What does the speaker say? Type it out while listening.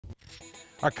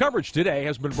Our coverage today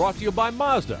has been brought to you by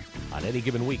Mazda. On any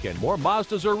given weekend, more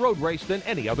Mazdas are road raced than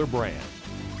any other brand.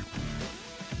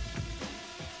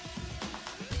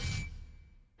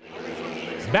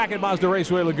 Back at Mazda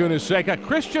Raceway, Laguna, Seca,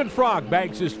 Christian Frank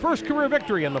bags his first career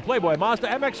victory in the Playboy Mazda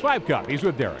MX-5 Cup. He's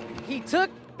with Derek. He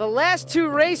took the last two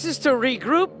races to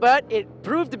regroup, but it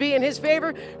proved to be in his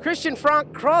favor. Christian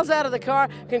Frank crawls out of the car.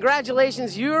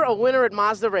 Congratulations, you're a winner at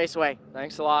Mazda Raceway.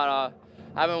 Thanks a lot.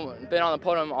 I haven't been on the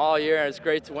podium all year. It's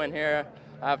great to win here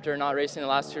after not racing the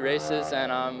last two races, and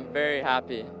I'm very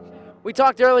happy. We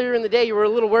talked earlier in the day, you were a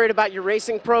little worried about your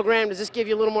racing program. Does this give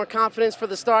you a little more confidence for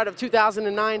the start of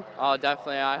 2009? Oh,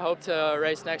 definitely. I hope to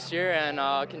race next year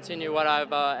and continue what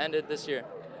I've ended this year.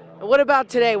 And what about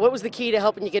today? What was the key to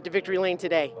helping you get to victory lane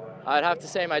today? I'd have to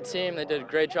say my team. They did a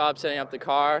great job setting up the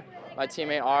car. My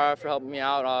teammate Ara for helping me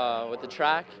out with the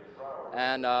track,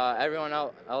 and everyone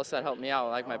else that helped me out,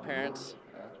 like my parents.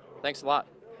 Thanks a lot.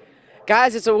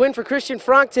 Guys, it's a win for Christian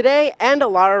Frank today and a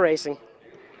lot of racing.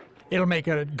 It'll make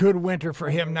a good winter for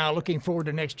him now, looking forward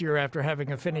to next year after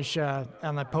having a finish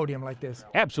on the podium like this.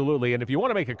 Absolutely, and if you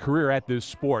want to make a career at this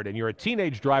sport and you're a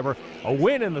teenage driver, a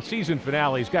win in the season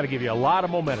finale has got to give you a lot of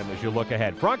momentum as you look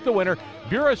ahead. Frank the winner,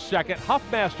 Buras second,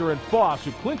 Huffmaster and Foss,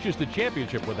 who clinches the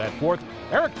championship with that fourth.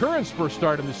 Eric Curran's first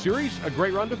start in the series, a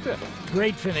great run to fifth.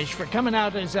 Great finish. For coming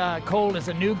out as cold as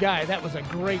a new guy, that was a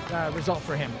great result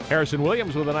for him. Harrison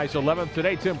Williams with a nice 11th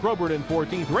today. Tim Probert in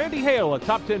 14th. Randy Hale, a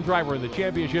top 10 driver in the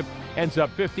championship, ends up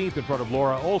 15th in front of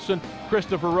Laura Olson.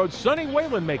 Christopher Rhodes, Sonny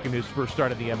Whalen making his first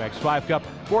start at the MX-5 Cup.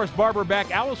 Boris Barber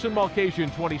back, Allison Mulcahy in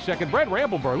 22nd. Brad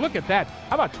Rambleberg, look at that.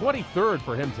 How about 23rd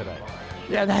for him today?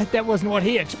 Yeah, that wasn't what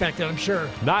he expected, I'm sure.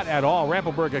 Not at all.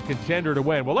 Rambleberg a contender to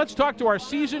win. Well, let's talk to our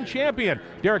season champion.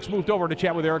 Derek's moved over to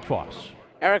chat with Eric Foss.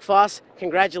 Eric Foss,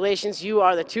 congratulations. You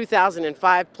are the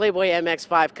 2005 Playboy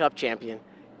MX-5 Cup champion.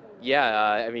 Yeah,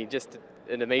 I mean, just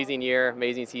an amazing year,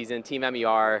 amazing season. Team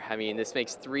MER, I mean, this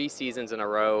makes 3 seasons in a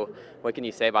row. What can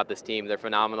you say about this team? They're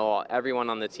phenomenal. Everyone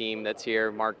on the team that's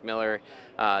here, Mark Miller,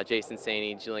 Jason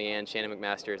Saney, Julianne, Shannon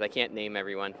McMasters, I can't name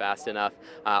everyone fast enough.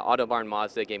 Autobarn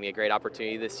Mazda gave me a great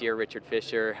opportunity this year. Richard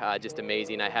Fisher, just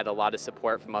amazing. I had a lot of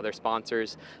support from other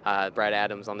sponsors, Brad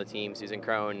Adams on the team, Susan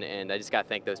Crone, and I just got to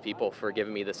thank those people for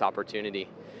giving me this opportunity.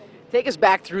 Take us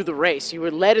back through the race. You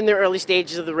were led in the early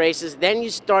stages of the races, then you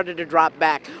started to drop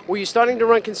back. Were you starting to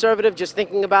run conservative, just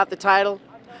thinking about the title?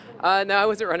 No, I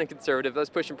wasn't running conservative. I was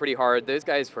pushing pretty hard. Those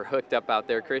guys were hooked up out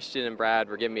there. Christian and Brad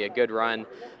were giving me a good run.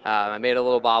 I made a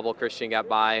little bobble. Christian got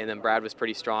by, and then Brad was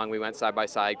pretty strong. We went side by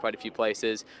side quite a few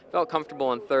places. Felt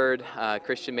comfortable in third.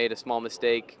 Christian made a small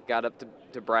mistake, got up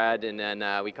to Brad, and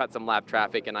then we cut some lap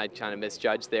traffic, and I kind of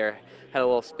misjudged there. Had a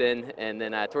little spin, and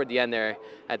then toward the end there,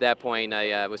 at that point,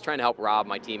 I was trying to help Rob,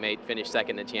 my teammate, finish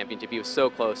second in the championship. He was so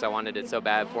close. I wanted it so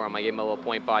bad for him. I gave him a little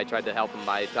point by, tried to help him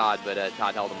by Todd, but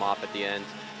Todd held him off at the end.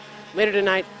 Later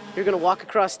tonight, you're going to walk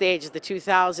across stage as the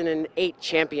 2008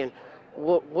 champion.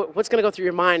 What's going to go through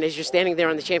your mind as you're standing there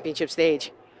on the championship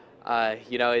stage?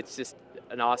 You know, it's just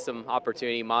an awesome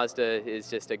opportunity. Mazda is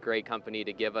just a great company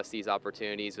to give us these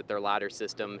opportunities with their ladder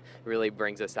system. It really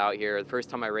brings us out here. The first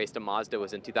time I raced a Mazda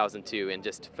was in 2002, and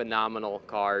just phenomenal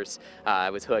cars. I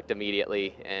was hooked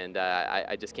immediately, and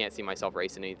I just can't see myself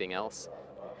racing anything else.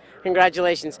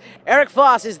 Congratulations. Eric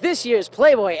Foss is this year's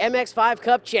Playboy MX-5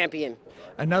 Cup champion.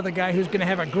 Another guy who's going to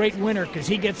have a great winter because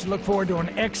he gets to look forward to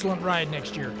an excellent ride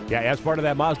next year. Yeah, as part of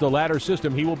that Mazda ladder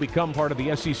system, he will become part of the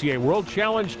SCCA World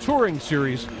Challenge Touring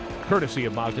Series, courtesy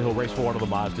of Mazda. He'll race for one of the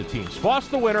Mazda teams. Foss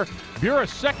the winner, Buras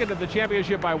second in the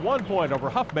championship by 1 point over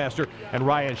Huffmaster and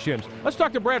Ryan Shims. Let's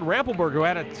talk to Brad Rambleberg, who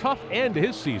had a tough end to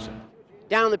his season.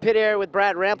 Down in the pit area with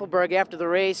Brad Rambleberg after the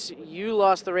race, you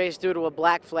lost the race due to a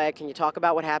black flag. Can you talk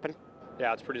about what happened?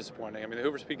 Yeah, it's pretty disappointing. I mean, the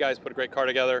Hoover Speed guys put a great car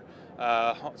together.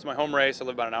 It's my home race. I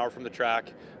live about an hour from the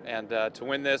track. And to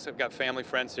win this, I've got family,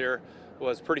 friends here,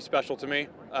 was pretty special to me.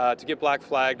 To get black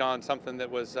flagged on something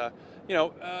that was,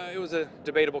 it was a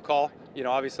debatable call. You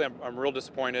know, obviously I'm real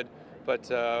disappointed. But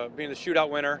being the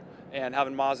shootout winner and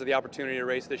having Mazda the opportunity to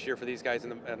race this year for these guys in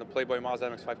the Playboy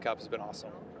Mazda MX-5 Cup has been awesome.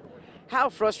 How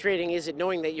frustrating is it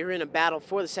knowing that you're in a battle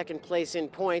for the second place in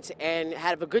points and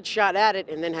have a good shot at it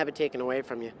and then have it taken away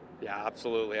from you? Yeah,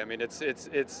 absolutely. I mean, it's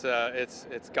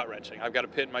gut-wrenching. I've got a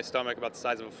pit in my stomach about the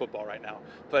size of a football right now.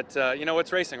 But you know,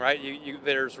 it's racing, right?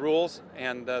 There's rules,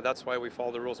 and that's why we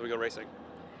follow the rules when we go racing.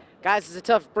 Guys, it's a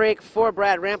tough break for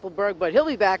Brad Rambleberg, but he'll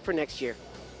be back for next year.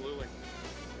 Absolutely.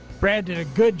 Brad did a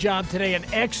good job today, an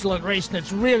excellent race, and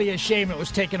it's really a shame it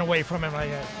was taken away from him like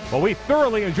that. Well, we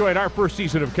thoroughly enjoyed our first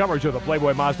season of coverage of the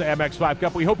Playboy Mazda MX-5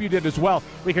 Cup. We hope you did as well.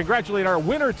 We congratulate our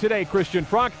winner today, Christian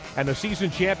Franck, and the season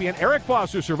champion, Eric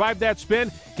Foss, who survived that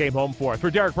spin, came home fourth.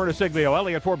 For Derek Pernissiglio,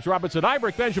 Elliot Forbes Robinson, I'm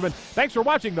Rick Benjamin. Thanks for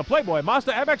watching the Playboy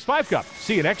Mazda MX-5 Cup.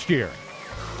 See you next year.